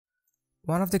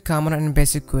One of the common and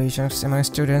basic questions among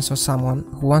students or someone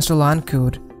who wants to learn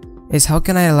code is how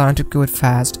can I learn to code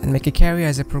fast and make a career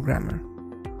as a programmer?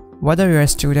 Whether you're a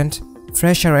student,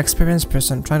 fresh or experienced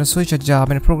person trying to switch a job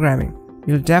in programming,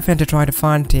 you'll definitely try to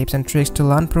find tips and tricks to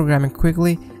learn programming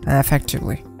quickly and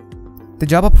effectively. The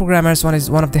job of programmer is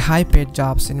one of the high-paid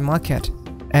jobs in the market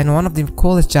and one of the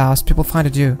coolest jobs people find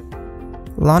to do.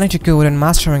 Learning to code and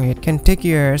mastering it can take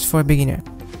years for a beginner.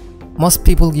 Most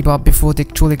people give up before they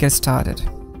truly get started.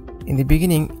 In the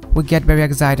beginning, we get very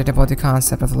excited about the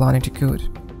concept of learning to code.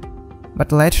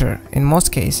 But later, in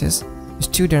most cases,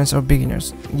 students or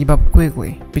beginners give up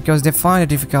quickly because they find it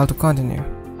difficult to continue.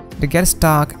 They get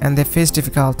stuck and they face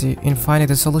difficulty in finding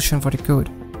the solution for the code.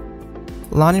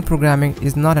 Learning programming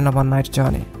is not an overnight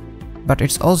journey, but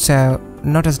it's also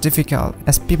not as difficult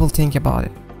as people think about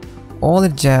it. All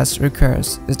it just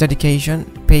requires is dedication,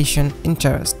 patience,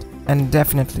 interest, and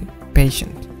definitely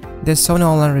patient. There's so many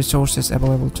online resources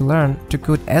available to learn to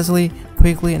code easily,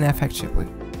 quickly, and effectively.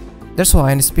 That's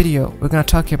why in this video, we're gonna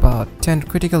talk about 10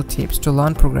 critical tips to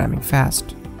learn programming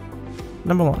fast.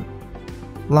 Number 1.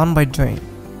 Learn by doing.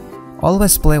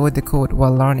 Always play with the code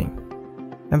while learning.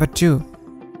 Number 2.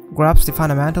 Grasp the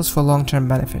fundamentals for long-term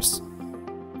benefits.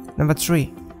 Number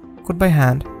 3. Code by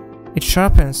hand. It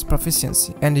sharpens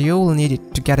proficiency and you will need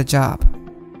it to get a job.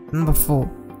 Number 4.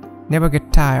 Never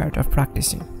get tired of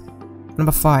practicing.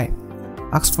 Number 5.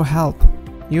 Ask for help.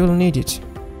 You will need it.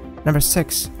 Number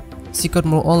 6. Seek out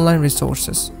more online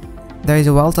resources. There is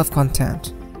a wealth of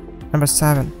content. Number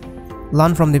 7.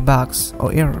 Learn from the bugs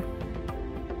or error.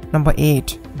 Number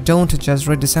 8. Don't just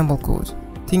read the sample code.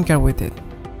 Tinker with it.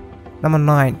 Number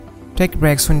 9. Take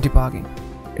breaks when debugging.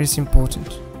 It is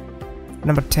important.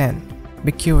 Number 10.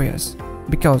 Be curious,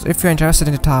 because if you're interested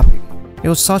in the topic,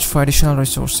 you'll search for additional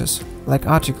resources like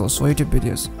articles or YouTube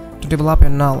videos to develop your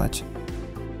knowledge.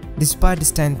 Despite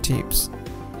these 10 tips,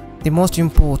 the most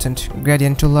important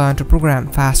ingredient to learn to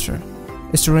program faster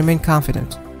is to remain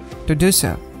confident. To do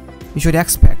so, you should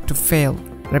expect to fail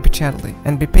repeatedly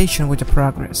and be patient with your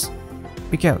progress,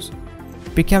 because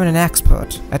becoming an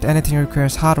expert at anything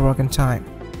requires hard work and time.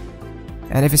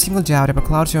 And if a single doubt ever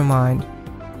clouds your mind,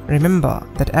 remember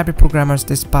that every programmer has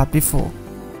this path before,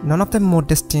 none of them more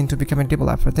destined to become a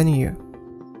developer than you.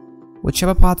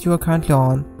 Whichever path you are currently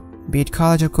on, be it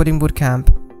college or coding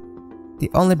bootcamp, the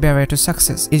only barrier to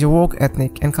success is your work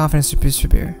ethic and confidence to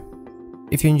persevere.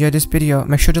 If you enjoyed this video,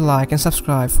 make sure to like and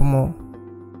subscribe for more.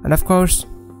 And of course,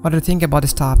 what do you think about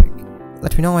this topic?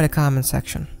 Let me know in the comment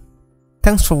section.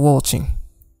 Thanks for watching.